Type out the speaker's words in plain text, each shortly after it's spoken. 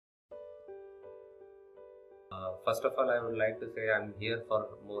First of all, I would like to say I'm here for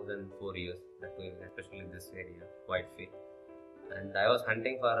more than 4 years, especially in this area, Whitefield. And I was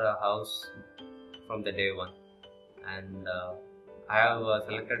hunting for a house from the day one. And I have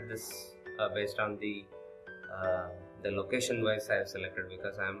selected this based on the location wise I have selected,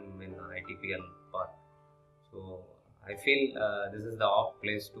 because I am in ITPL Park. So I feel this is the off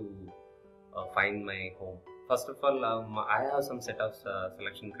place to find my home. First of all, I have some set of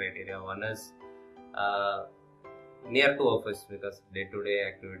selection criteria. One is near to office, because day-to-day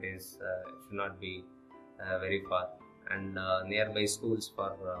activities should not be very far, and nearby schools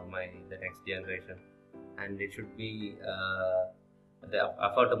for the next generation, and it should be the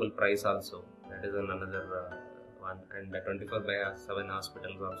affordable price also. That is another one, and the 24/7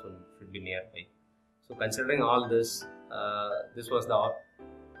 hospitals also should be nearby. So considering all this, this was the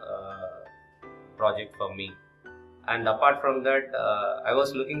project for me. And apart from that, I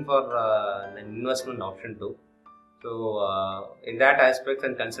was looking for an investment option too. So in that aspect,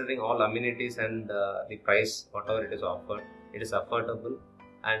 and considering all amenities and the price, whatever it is offered, it is affordable,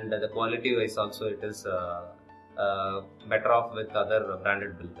 and the quality wise also it is better off with other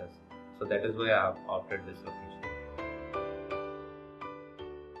branded builders. So that is why I have opted this location.